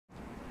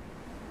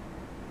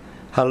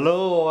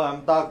Hello,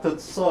 I'm Dr.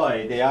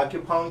 Tsoi, the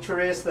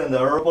acupuncturist and the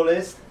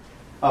herbalist,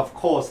 of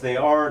course, the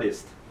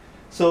artist.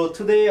 So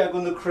today I'm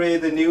going to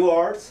create a new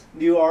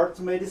art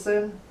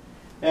medicine,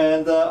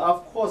 and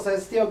of course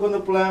I'm still going to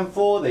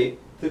blindfold it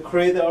to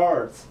create the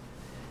art.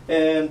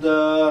 And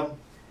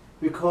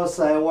because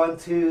I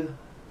want to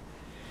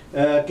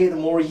get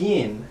more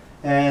yin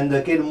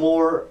and get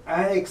more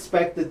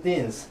unexpected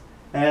things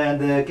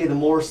and get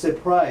more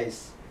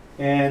surprise,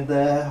 and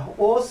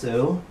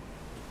also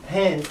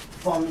paint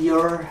from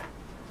your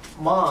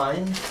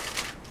mind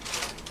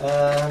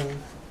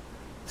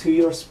to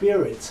your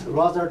spirit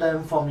rather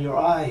than from your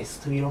eyes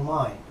to your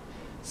mind.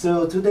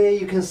 So today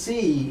you can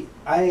see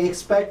I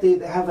expected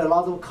to have a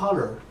lot of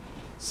color,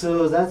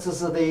 so that's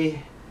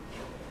I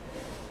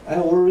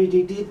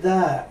already did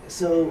that.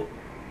 So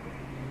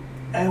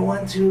I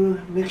want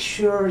to make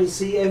sure you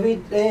see every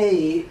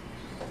day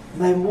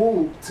my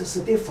mood is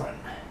different.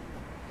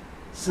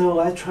 So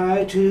I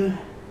try to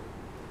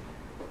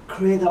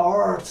create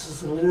art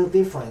is a little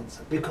different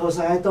because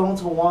I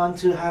don't want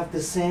to have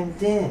the same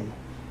thing,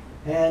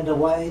 and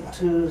why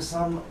to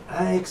some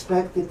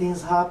unexpected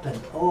things happen.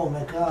 Oh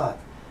my God,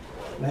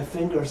 my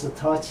fingers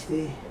touch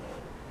they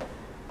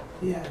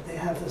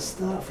have the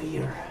stuff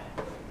here.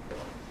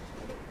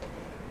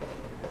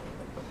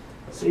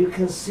 So you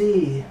can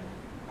see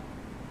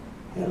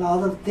a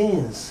lot of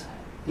things.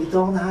 You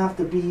don't have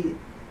to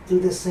do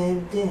the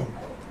same thing.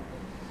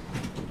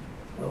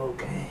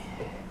 Okay.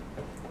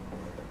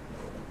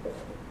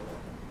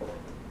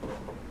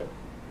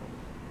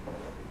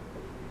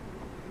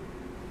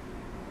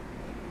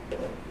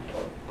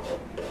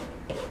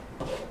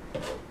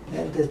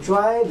 And the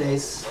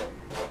dryness,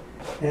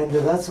 and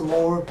that's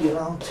more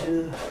belong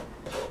to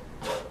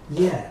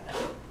Yang,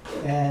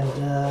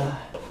 and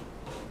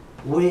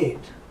weight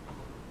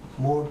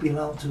more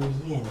belong to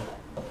Yin.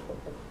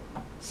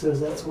 So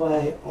that's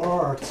why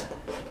art,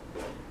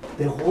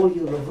 the whole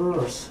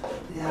universe,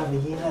 they have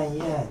Yin and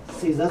Yang.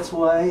 See, that's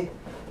why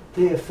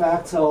they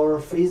affect our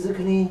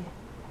physically,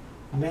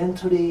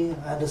 mentally,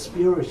 and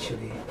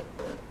spiritually.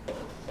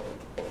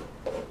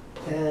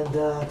 And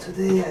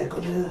today I'm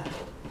going to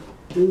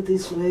do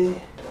this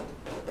way,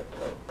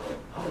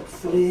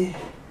 hopefully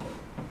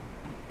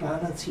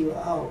balance you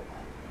out.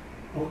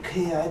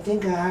 Okay, I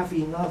think I have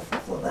enough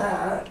for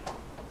that.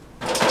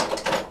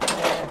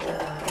 And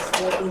I'm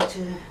starting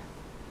to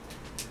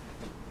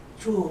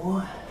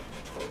draw.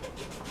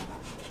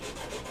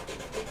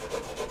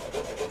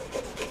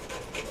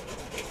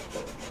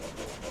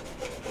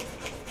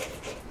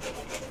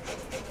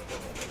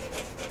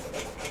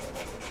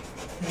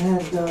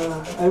 And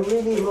I'm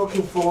really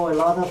looking for a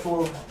lot of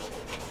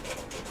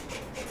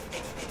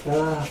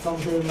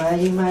from my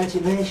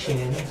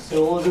imagination.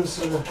 So all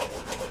those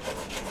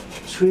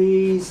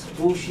trees,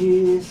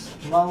 bushes,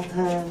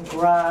 mountain,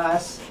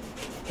 grass,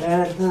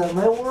 and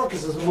my work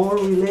is more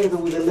related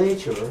with the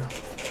nature,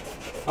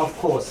 of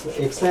course,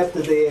 except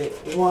the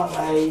one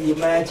I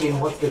imagine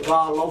what the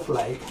God look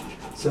like.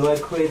 So I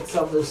create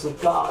some of those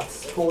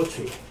God's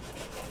poetry.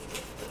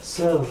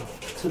 So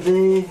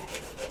today,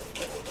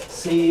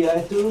 see,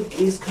 I do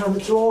this kind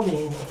of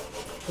drawing.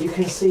 You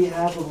can see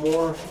I have a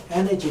more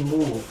energy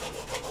move.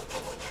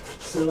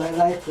 So I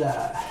like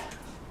that.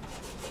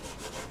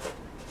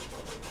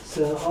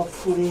 So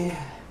hopefully,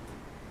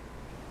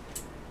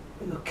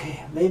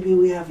 okay, maybe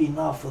we have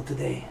enough for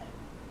today.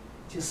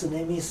 Just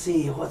let me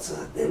see what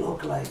they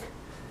look like.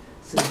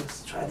 So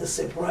let's try to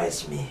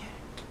surprise me.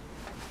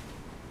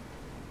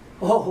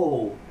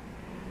 Oh,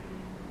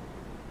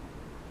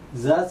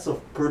 that's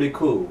pretty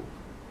cool.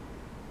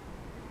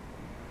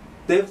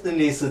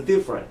 Definitely is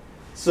different.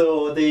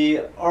 So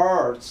the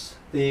arts,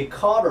 the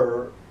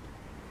color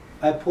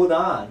I put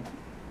on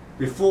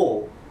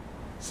before,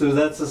 so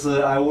that's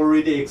I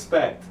already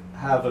expect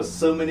have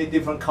so many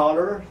different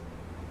colors.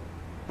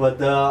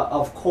 But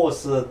of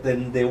course,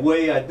 then the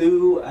way I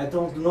do, I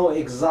don't know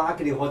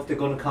exactly what they're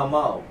going to come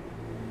out,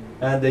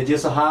 and they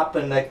just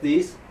happen like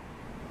this,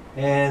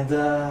 and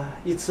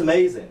it's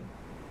amazing.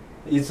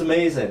 It's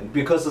amazing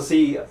because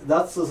see,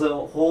 that's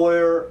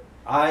where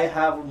I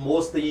have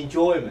most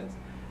enjoyment.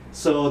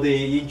 So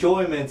the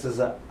enjoyment is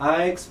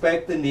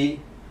unexpectedly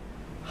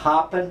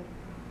happen,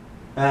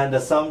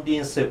 and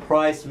something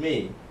surprised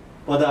me.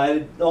 But I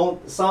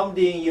don't,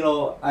 something,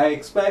 I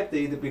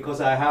expected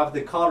because I have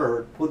the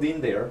color put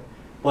in there.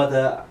 But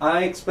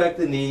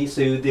unexpectedly,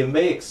 so the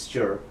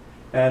mixture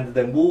and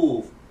the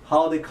move,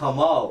 how they come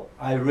out,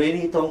 I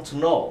really don't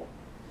know.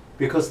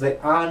 Because the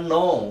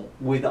unknown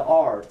with the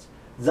art,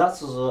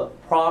 that's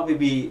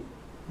probably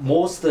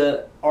most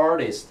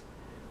artists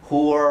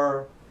who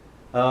are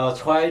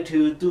try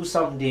to do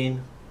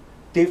something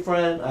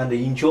different and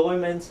the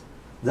enjoyment.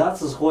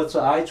 That's what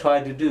I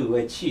try to do,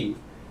 achieve.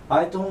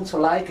 I don't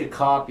like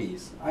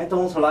copies. I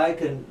don't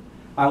like,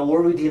 I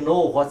already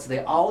know what's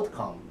the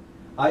outcome.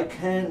 I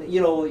can,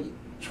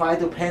 try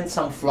to paint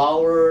some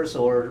flowers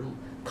or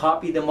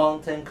copy the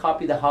mountain,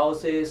 copy the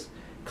houses,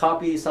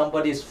 copy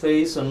somebody's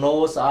face or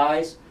nose,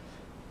 eyes.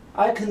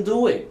 I can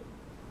do it,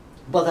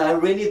 but I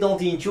really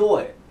don't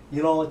enjoy it.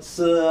 You know, it's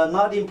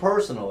not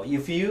impersonal.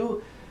 If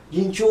you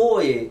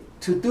enjoy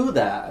to do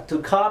that, to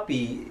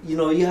copy, you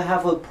know, you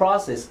have a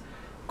process,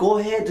 go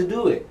ahead to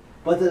do it.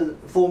 But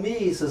for me,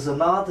 it's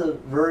not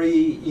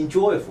very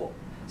enjoyable.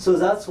 So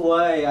that's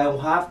why I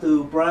have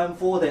to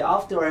blindfold it.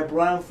 After I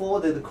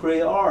blindfolded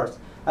create art,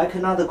 I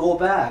cannot go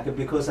back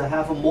because I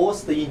have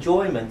most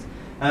enjoyment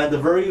and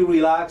very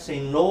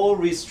relaxing, no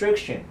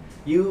restriction.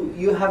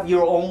 You have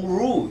your own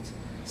route.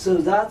 So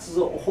that's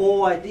the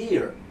whole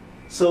idea.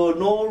 So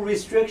no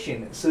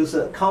restriction. So it's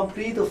a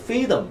complete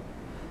freedom.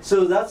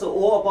 So that's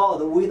all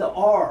about with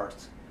art.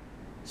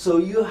 So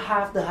you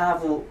have to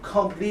have a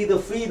complete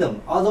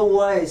freedom.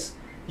 Otherwise,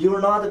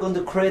 you're not going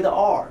to create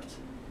art.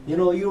 You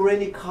know, you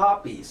really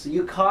copy. So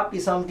you copy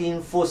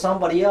something for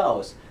somebody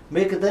else,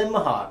 make them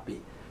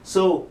happy.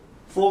 So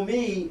for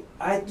me,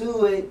 I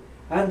do it,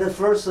 and the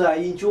first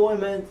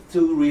enjoyment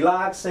to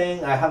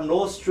relaxing. I have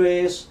no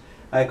stress.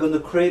 I'm going to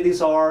create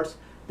this art.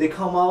 They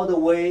come out the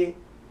way,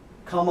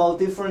 come out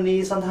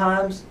differently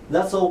sometimes.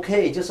 That's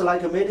okay, just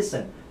like a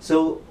medicine.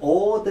 So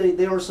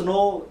there's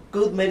no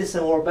good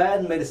medicine or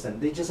bad medicine.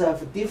 They just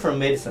have different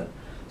medicine.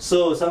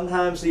 So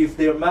sometimes if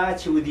they're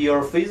matched with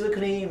your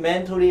physically,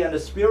 mentally, and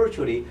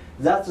spiritually,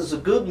 that is a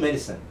good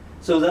medicine.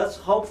 So that's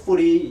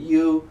hopefully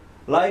you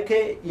like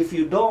it. If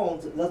you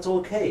don't, that's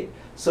okay.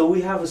 So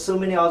we have so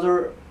many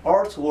other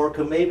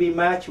artwork maybe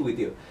match with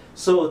you.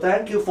 So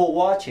thank you for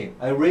watching.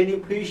 I really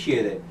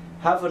appreciate it.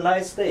 Have a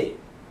nice day.